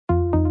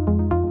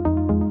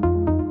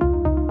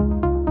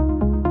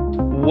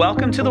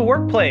Welcome to The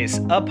Workplace,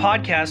 a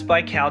podcast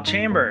by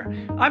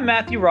CalChamber. I'm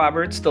Matthew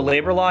Roberts, the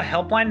Labor Law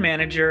Helpline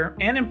Manager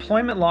and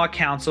Employment Law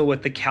Counsel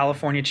with the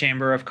California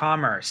Chamber of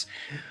Commerce.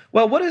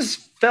 Well, what has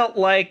felt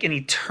like an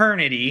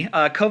eternity,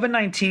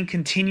 COVID-19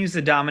 continues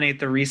to dominate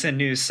the recent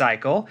news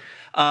cycle.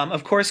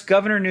 Of course,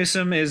 Governor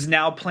Newsom is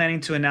now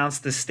planning to announce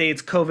the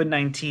state's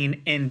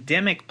COVID-19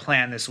 endemic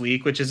plan this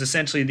week, which is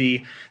essentially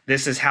the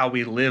 "this is how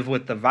we live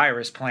with the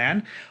virus"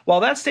 plan. While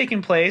that's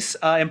taking place,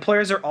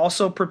 employers are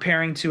also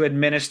preparing to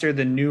administer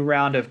the new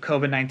round of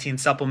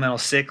COVID-19 supplemental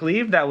sick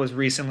leave that was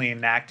recently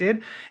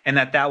enacted, and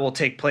that will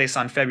take place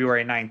on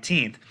February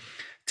 19th.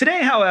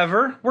 Today,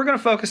 however, we're going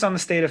to focus on the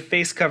state of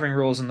face covering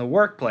rules in the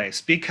workplace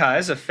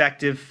because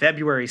effective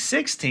February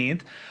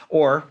 16th,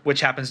 or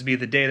which happens to be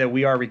the day that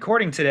we are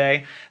recording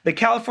today, the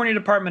California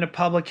Department of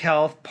Public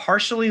Health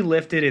partially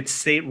lifted its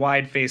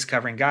statewide face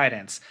covering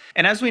guidance.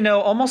 And as we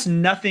know, almost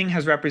nothing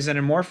has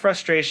represented more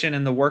frustration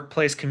in the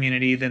workplace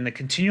community than the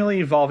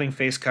continually evolving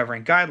face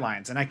covering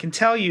guidelines. And I can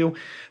tell you,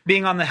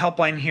 being on the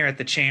helpline here at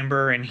the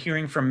Chamber and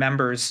hearing from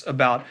members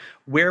about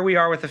where we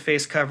are with the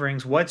face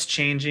coverings, what's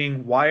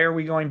changing, why are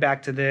we going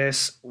back to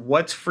this,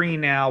 what's free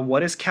now,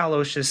 what does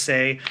CalOSHA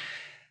say?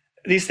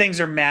 These things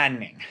are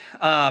maddening,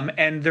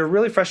 and they're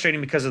really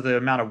frustrating because of the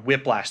amount of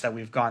whiplash that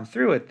we've gone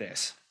through with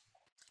this.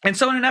 And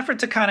so in an effort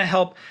to kind of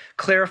help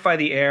clarify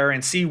the air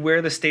and see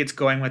where the state's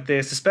going with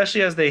this,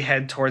 especially as they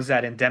head towards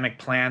that endemic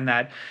plan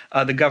that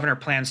the governor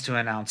plans to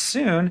announce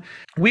soon,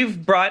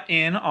 we've brought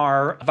in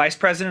our Vice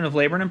President of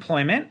Labor and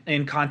Employment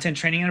in Content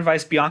Training and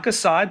Advice, Bianca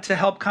Saad, to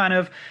help kind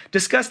of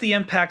discuss the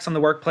impacts on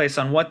the workplace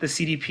on what the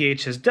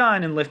CDPH has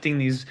done in lifting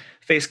these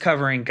face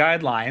covering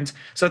guidelines.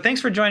 So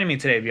thanks for joining me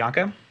today,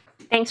 Bianca.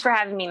 Thanks for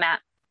having me, Matt.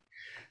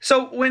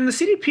 So when the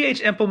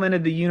CDPH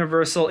implemented the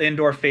Universal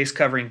Indoor Face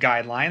Covering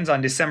Guidelines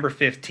on December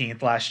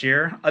 15th last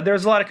year, there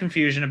was a lot of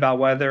confusion about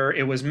whether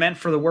it was meant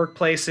for the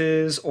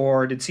workplaces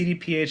or did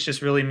CDPH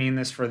just really mean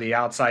this for the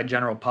outside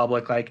general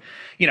public? Like,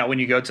 when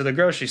you go to the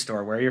grocery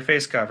store, wear your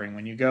face covering.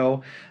 When you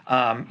go,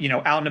 out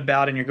and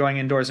about and you're going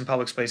indoors in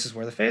public spaces,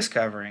 wear the face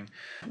covering.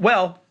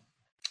 Well,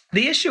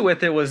 the issue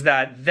with it was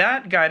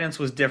that guidance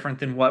was different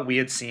than what we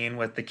had seen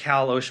with the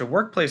CalOSHA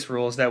workplace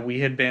rules that we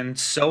had been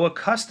so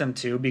accustomed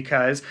to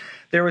because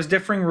there was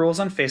differing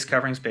rules on face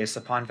coverings based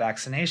upon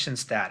vaccination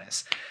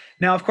status.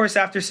 Now, of course,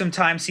 after some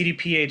time,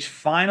 CDPH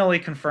finally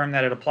confirmed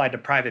that it applied to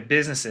private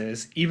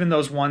businesses, even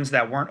those ones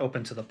that weren't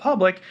open to the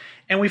public,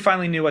 and we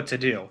finally knew what to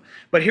do.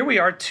 But here we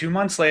are 2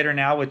 months later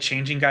now with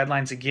changing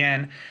guidelines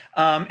again.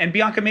 And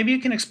Bianca, maybe you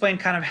can explain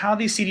kind of how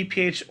these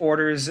CDPH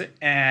orders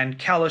and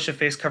CalOSHA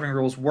face covering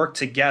rules work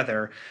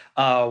together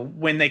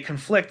when they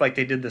conflict like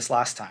they did this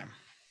last time.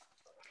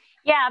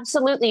 Yeah,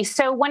 absolutely.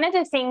 So one of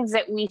the things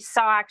that we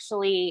saw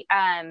actually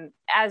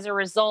as a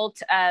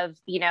result of,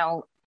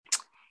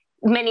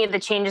 many of the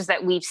changes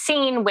that we've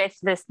seen with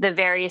the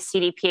various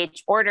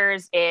CDPH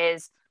orders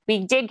is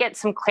we did get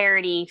some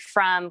clarity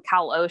from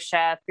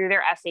CalOSHA through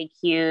their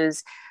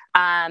FAQs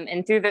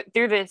and through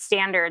the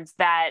standards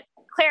that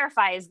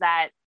clarifies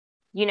that,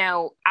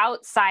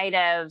 outside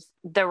of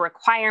the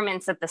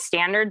requirements that the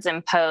standards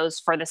impose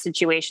for the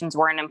situations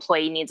where an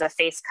employee needs a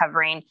face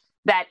covering,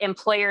 that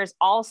employers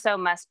also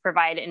must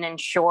provide and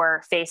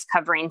ensure face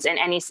coverings in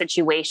any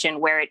situation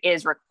where it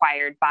is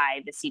required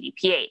by the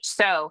CDPH.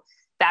 So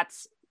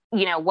that's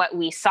what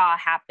we saw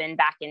happen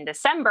back in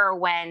December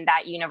when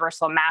that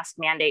universal mask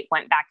mandate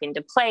went back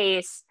into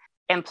place.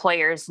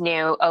 Employers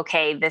knew,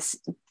 okay, this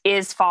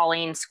is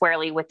falling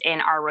squarely within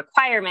our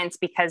requirements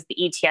because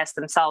the ETS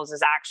themselves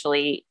is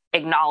actually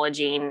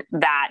acknowledging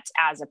that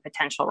as a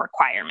potential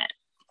requirement.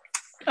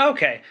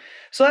 Okay,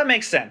 so that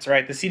makes sense,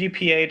 right? The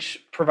CDPH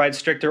provides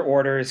stricter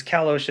orders.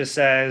 CalOSHA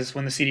says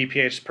when the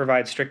CDPH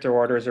provides stricter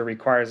orders or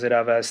requires it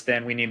of us,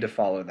 then we need to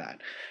follow that.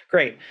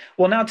 Great.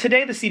 Well, now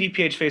today the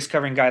CDPH face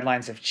covering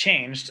guidelines have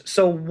changed.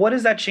 So what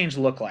does that change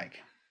look like?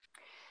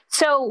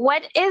 So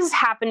what is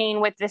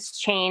happening with this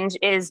change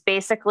is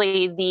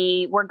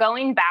basically we're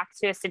going back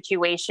to a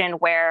situation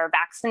where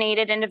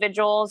vaccinated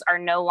individuals are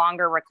no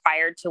longer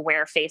required to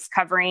wear face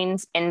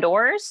coverings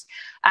indoors.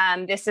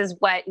 This is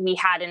what we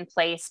had in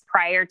place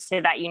prior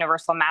to that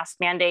universal mask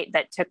mandate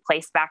that took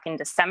place back in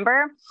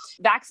December.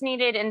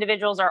 Vaccinated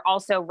individuals are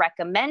also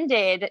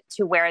recommended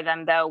to wear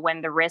them, though, when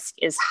the risk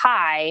is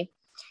high.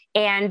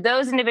 And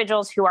those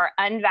individuals who are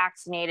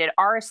unvaccinated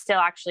are still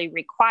actually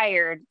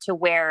required to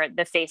wear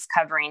the face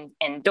covering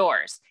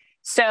indoors.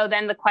 So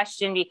then the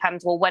question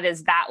becomes, well, what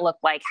does that look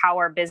like? How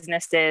are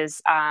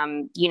businesses,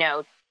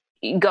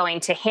 going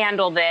to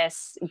handle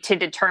this to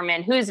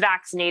determine who's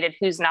vaccinated,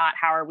 who's not?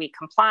 How are we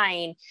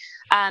complying?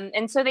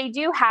 And so they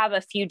do have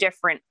a few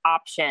different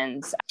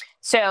options.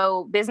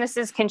 So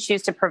businesses can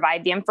choose to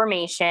provide the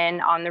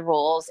information on the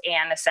rules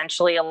and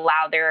essentially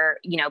allow their,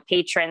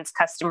 patrons,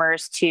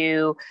 customers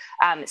to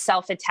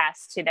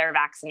self-attest to their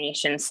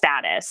vaccination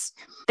status.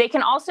 They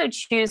can also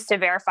choose to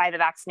verify the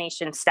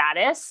vaccination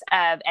status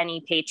of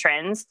any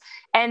patrons.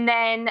 And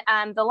then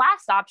the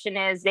last option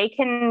is they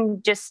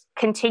can just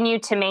continue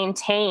to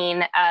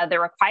maintain the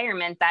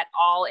requirement that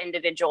all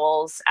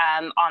individuals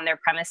on their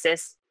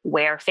premises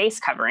wear face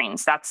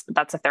coverings. That's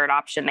a third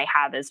option they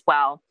have as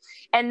well.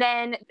 And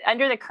then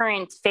under the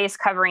current face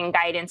covering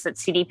guidance that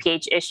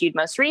CDPH issued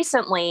most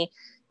recently,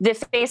 the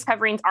face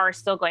coverings are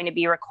still going to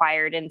be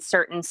required in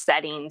certain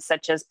settings,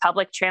 such as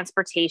public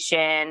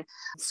transportation,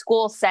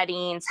 school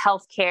settings,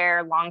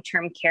 healthcare,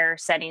 long-term care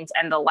settings,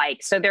 and the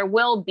like. So there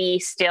will be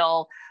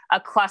still a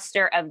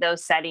cluster of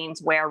those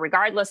settings where,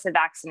 regardless of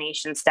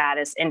vaccination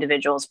status,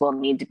 individuals will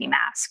need to be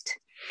masked.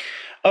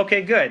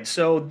 Okay, good.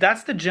 So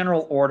that's the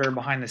general order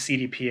behind the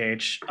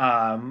CDPH,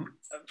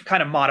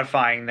 kind of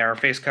modifying their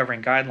face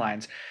covering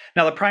guidelines.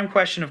 Now, the prime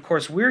question, of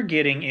course, we're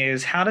getting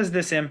is, how does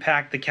this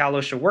impact the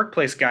CalOSHA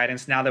workplace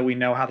guidance now that we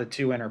know how the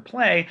two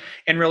interplay?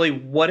 And really,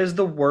 what is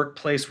the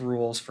workplace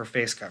rules for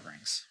face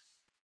coverings?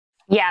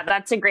 Yeah,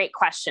 that's a great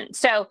question.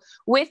 So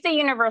with the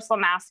universal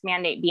mask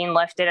mandate being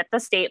lifted at the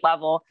state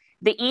level,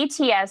 the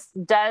ETS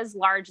does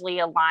largely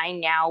align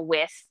now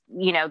with,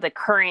 the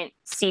current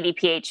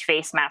CDPH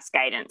face mask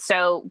guidance.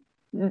 So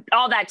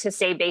all that to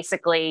say,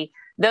 basically,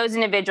 those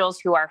individuals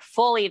who are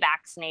fully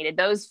vaccinated,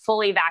 those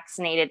fully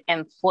vaccinated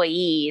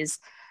employees,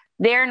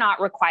 they're not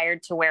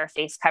required to wear a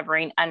face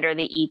covering under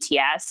the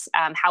ETS.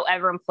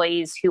 However,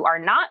 employees who are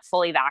not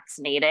fully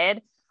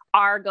vaccinated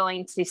are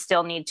going to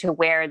still need to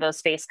wear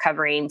those face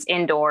coverings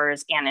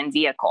indoors and in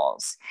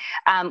vehicles.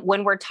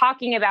 When we're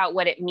talking about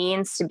what it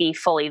means to be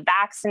fully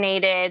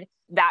vaccinated,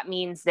 that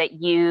means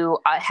that you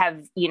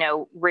have,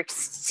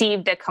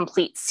 received a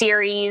complete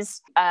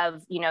series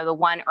of, the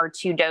 1 or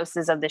 2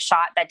 doses of the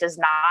shot. That does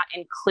not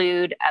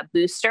include a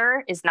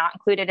booster, is not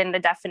included in the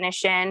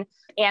definition.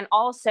 And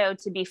also,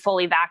 to be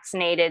fully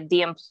vaccinated,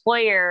 the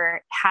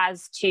employer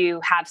has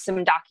to have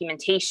some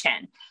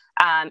documentation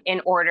in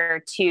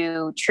order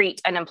to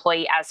treat an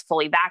employee as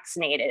fully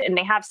vaccinated. And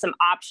they have some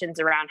options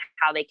around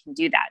how they can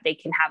do that. They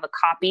can have a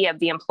copy of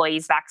the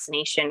employee's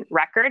vaccination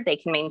record. They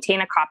can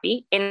maintain a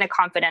copy in a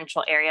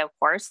confidential area, of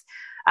course,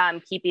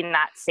 keeping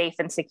that safe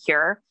and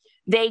secure.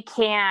 They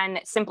can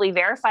simply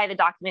verify the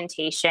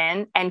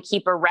documentation and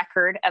keep a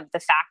record of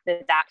the fact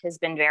that that has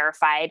been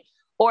verified.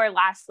 Or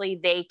lastly,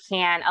 they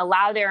can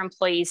allow their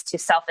employees to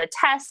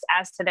self-attest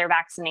as to their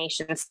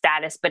vaccination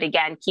status, but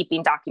again,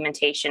 keeping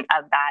documentation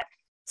of that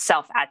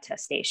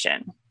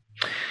self-attestation.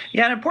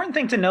 Yeah, an important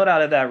thing to note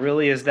out of that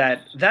really is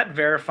that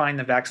verifying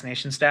the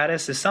vaccination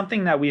status is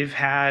something that we've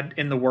had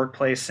in the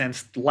workplace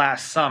since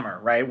last summer,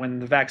 right? When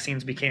the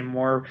vaccines became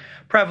more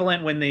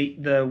prevalent, when the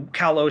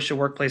CalOSHA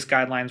workplace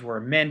guidelines were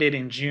amended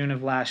in June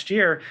of last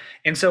year.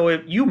 And so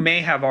you may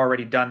have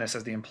already done this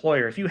as the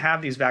employer. If you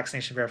have these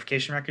vaccination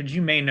verification records,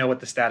 you may know what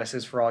the status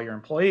is for all your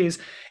employees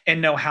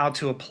and know how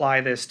to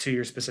apply this to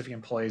your specific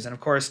employees. And of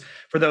course,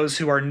 for those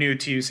who are new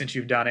to you, since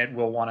you've done it,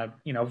 we'll want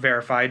to,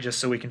 verify just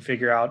so we can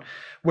figure out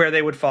where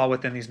they would fall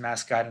within these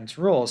mask guidance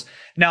rules.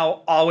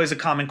 Now, always a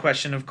common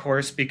question, of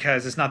course,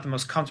 because it's not the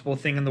most comfortable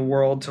thing in the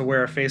world to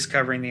wear a face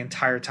covering the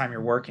entire time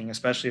you're working,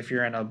 especially if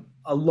you're in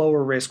a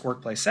lower risk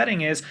workplace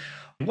setting, is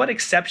what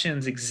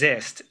exceptions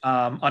exist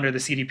under the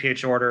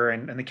CDPH order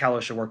and the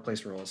CalOSHA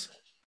workplace rules?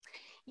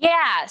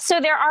 Yeah,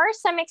 so there are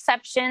some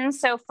exceptions.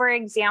 So for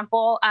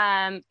example,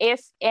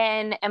 if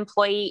an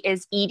employee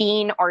is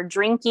eating or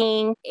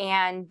drinking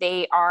and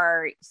they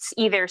are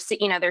either,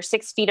 they're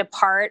 6 feet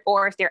apart,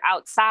 or if they're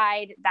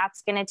outside,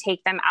 that's going to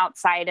take them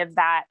outside of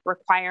that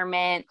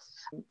requirement.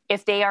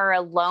 If they are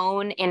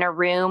alone in a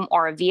room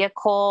or a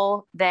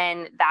vehicle,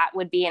 then that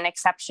would be an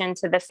exception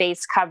to the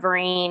face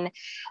covering.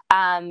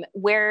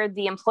 Where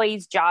the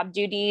employee's job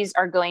duties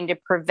are going to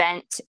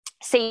prevent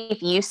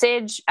safe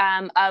usage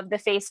of the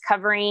face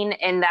covering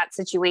in that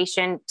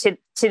situation, to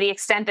the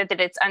extent that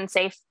it's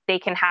unsafe, they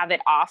can have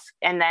it off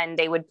and then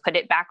they would put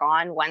it back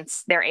on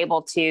once they're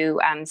able to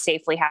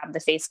safely have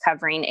the face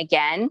covering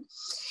again.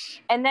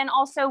 And then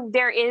also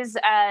there is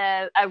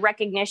a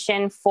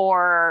recognition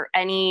for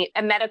a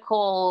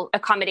medical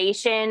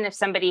accommodation. If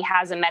somebody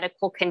has a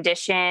medical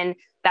condition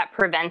that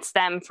prevents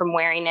them from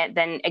wearing it,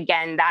 then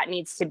again, that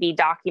needs to be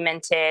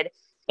documented.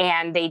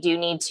 And they do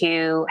need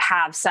to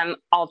have some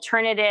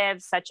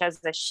alternatives, such as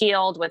the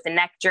shield with the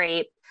neck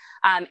drape.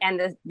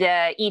 And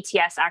the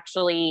ETS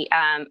actually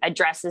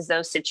addresses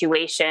those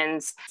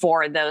situations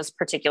for those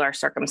particular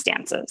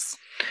circumstances.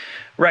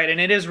 Right. And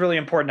it is really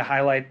important to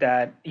highlight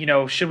that,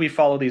 should we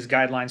follow these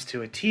guidelines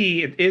to a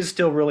T, it is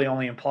still really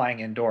only applying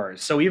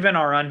indoors. So even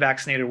our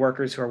unvaccinated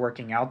workers who are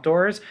working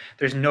outdoors,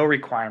 there's no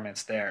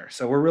requirements there.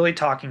 So we're really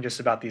talking just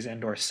about these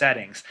indoor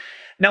settings.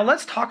 Now,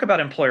 let's talk about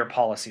employer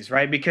policies,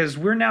 right? Because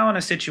we're now in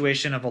a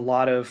situation of a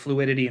lot of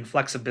fluidity and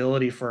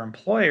flexibility for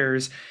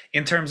employers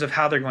in terms of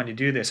how they're going to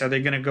do this. Are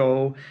they going to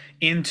go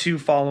into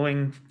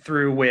following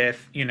through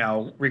with,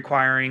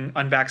 requiring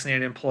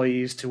unvaccinated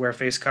employees to wear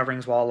face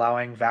coverings while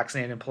allowing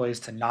vaccinated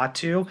employees to not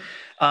to?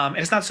 And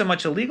it's not so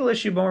much a legal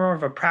issue, but more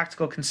of a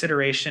practical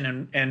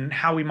consideration and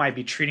how we might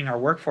be treating our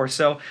workforce.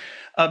 So,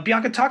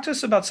 Bianca, talk to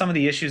us about some of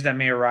the issues that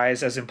may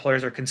arise as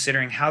employers are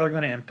considering how they're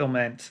going to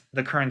implement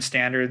the current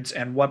standards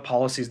and what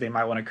policies they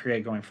might want to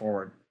create going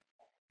forward.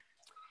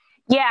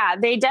 Yeah,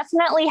 they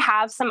definitely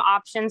have some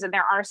options and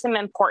there are some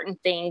important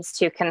things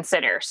to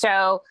consider.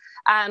 So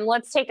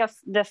Let's take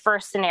the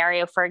first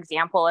scenario, for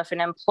example. If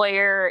an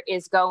employer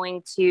is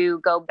going to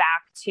go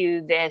back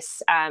to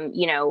this,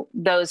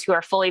 those who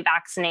are fully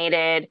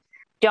vaccinated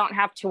don't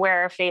have to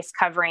wear a face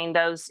covering.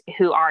 Those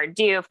who are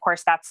do, of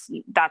course,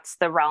 that's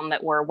the realm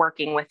that we're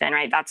working within,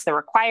 right? That's the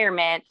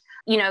requirement.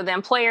 The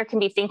employer can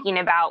be thinking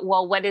about,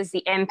 well, what is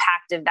the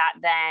impact of that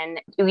then?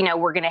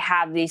 We're going to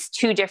have these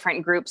two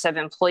different groups of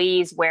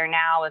employees where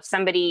now if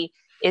somebody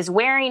is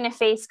wearing a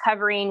face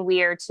covering,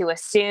 we are to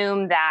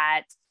assume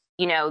that,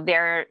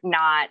 they're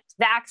not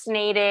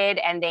vaccinated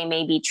and they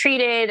may be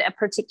treated a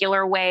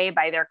particular way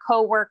by their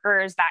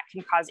coworkers. That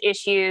can cause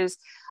issues.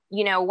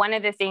 One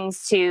of the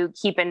things to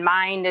keep in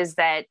mind is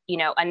that,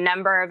 a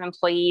number of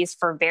employees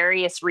for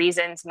various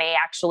reasons may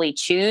actually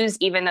choose,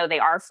 even though they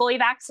are fully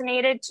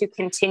vaccinated, to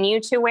continue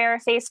to wear a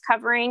face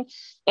covering.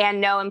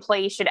 And no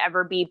employee should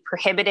ever be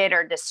prohibited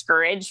or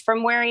discouraged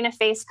from wearing a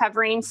face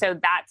covering. So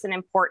that's an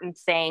important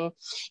thing.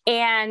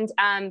 And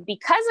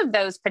because of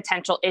those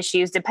potential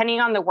issues,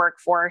 depending on the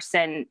workforce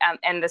and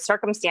the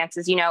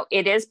circumstances,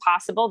 it is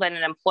possible that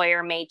an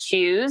employer may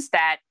choose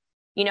that,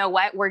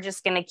 we're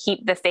just going to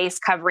keep the face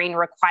covering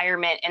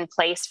requirement in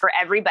place for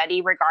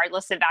everybody,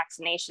 regardless of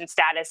vaccination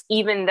status,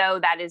 even though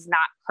that is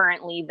not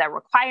currently the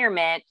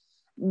requirement.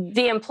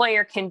 The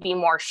employer can be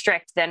more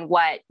strict than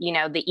what,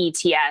 the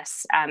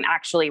ETS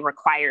actually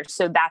requires.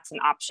 So that's an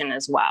option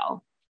as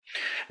well.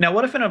 Now,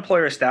 what if an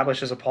employer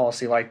establishes a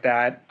policy like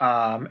that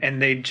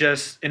and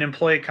an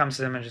employee comes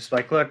to them and just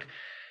like, look,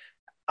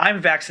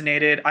 I'm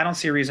vaccinated. I don't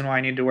see a reason why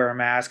I need to wear a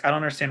mask. I don't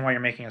understand why you're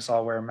making us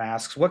all wear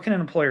masks. What can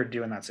an employer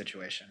do in that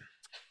situation?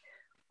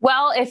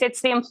 Well, if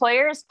it's the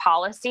employer's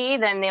policy,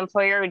 then the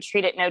employer would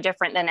treat it no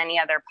different than any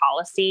other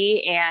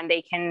policy. And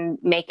they can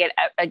make it,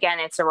 again,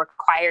 it's a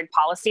required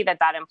policy that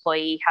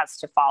employee has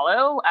to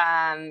follow,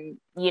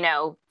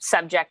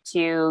 subject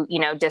to,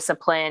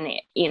 discipline,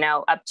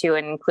 up to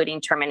and including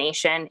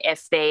termination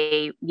if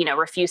they,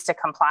 refuse to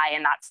comply.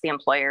 And that's the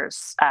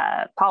employer's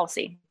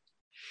policy.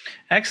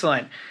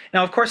 Excellent.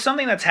 Now, of course,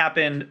 something that's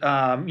happened,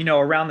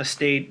 around the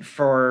state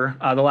for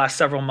the last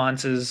several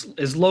months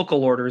is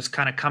local orders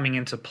kind of coming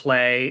into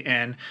play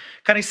and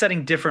kind of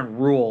setting different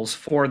rules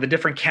for the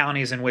different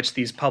counties in which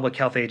these public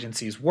health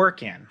agencies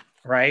work in,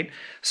 right?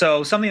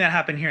 So something that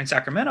happened here in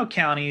Sacramento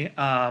County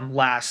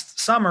last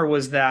summer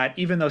was that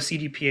even though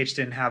CDPH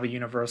didn't have a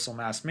universal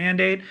mask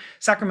mandate,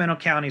 Sacramento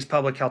County's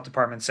public health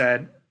department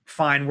said,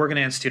 fine, we're going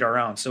to institute our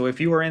own. So if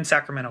you were in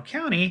Sacramento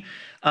County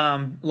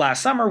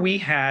last summer, we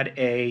had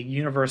a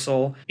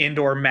universal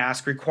indoor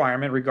mask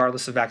requirement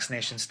regardless of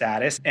vaccination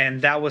status.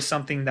 And that was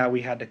something that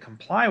we had to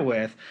comply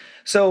with.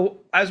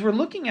 So as we're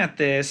looking at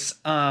this,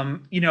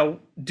 do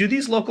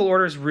these local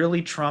orders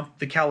really trump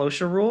the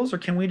CalOSHA rules, or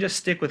can we just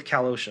stick with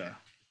CalOSHA?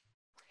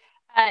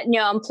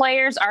 No,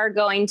 employers are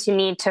going to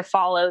need to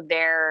follow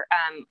their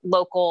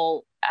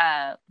local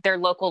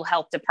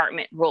health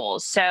department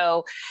rules.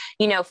 So,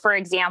 for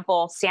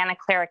example, Santa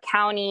Clara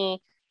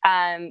County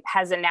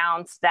has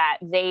announced that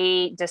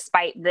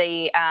despite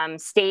the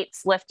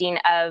state's lifting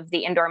of the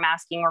indoor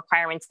masking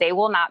requirements, they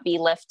will not be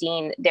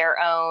lifting their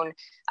own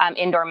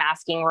indoor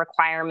masking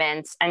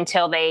requirements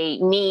until they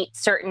meet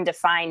certain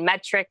defined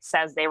metrics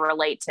as they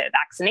relate to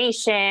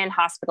vaccination,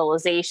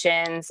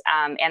 hospitalizations,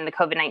 and the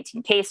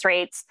COVID-19 case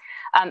rates.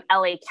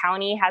 LA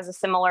County has a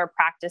similar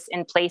practice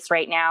in place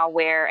right now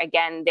where,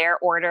 again, their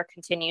order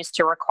continues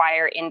to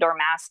require indoor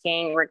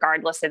masking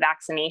regardless of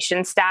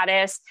vaccination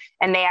status.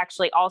 And they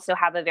actually also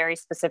have a very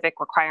specific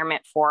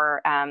requirement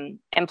for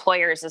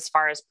employers as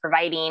far as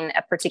providing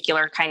a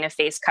particular kind of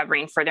face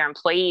covering for their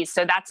employees.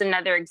 So that's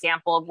another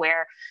example of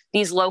where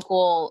these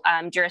local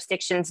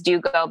jurisdictions do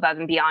go above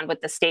and beyond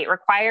what the state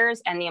requires,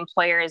 and the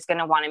employer is going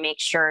to want to make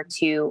sure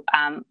to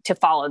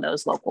follow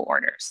those local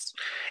orders.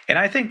 And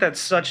I think that's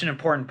such an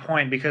important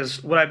point,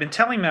 because what I've been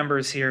telling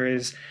members here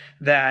is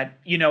that,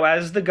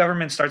 as the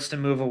government starts to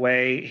move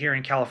away here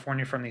in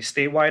California from these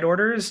statewide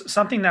orders,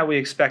 something that we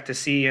expect to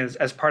see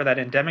as part of that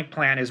endemic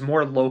plan is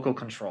more local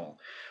control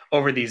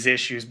over these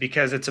issues,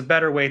 because it's a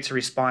better way to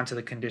respond to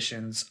the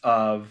conditions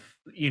of,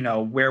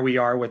 where we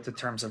are with the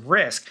terms of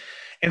risk.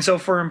 And so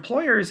for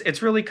employers,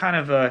 it's really kind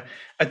of a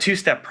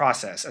two-step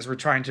process as we're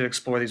trying to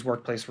explore these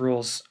workplace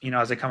rules,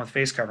 as they come with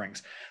face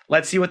coverings.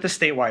 Let's see what the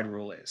statewide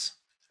rule is,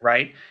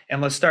 right? And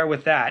let's start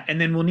with that.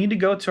 And then we'll need to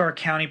go to our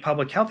county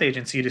public health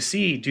agency to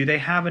see, do they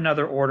have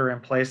another order in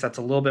place that's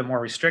a little bit more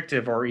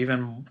restrictive or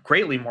even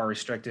greatly more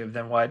restrictive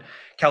than what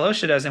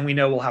CalOSHA does? And we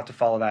know we'll have to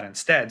follow that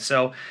instead.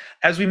 So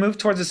as we move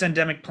towards this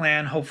endemic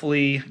plan,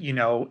 hopefully,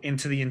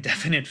 into the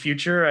indefinite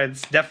future,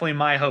 it's definitely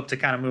my hope to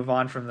kind of move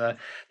on from the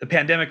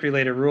pandemic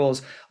related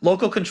rules.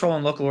 Local control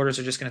and local orders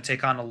are just going to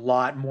take on a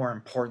lot more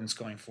importance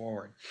going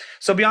forward.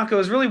 So Bianca, it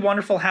was really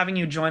wonderful having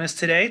you join us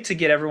today to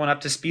get everyone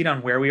up to speed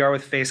on where we are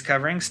with face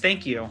coverings.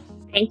 Thank you.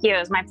 Thank you. It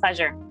was my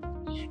pleasure.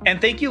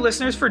 And thank you,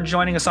 listeners, for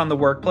joining us on The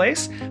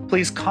Workplace.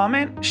 Please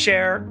comment,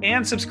 share,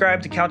 and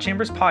subscribe to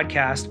CalChamber's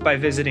podcast by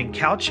visiting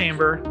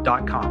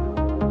calchamber.com.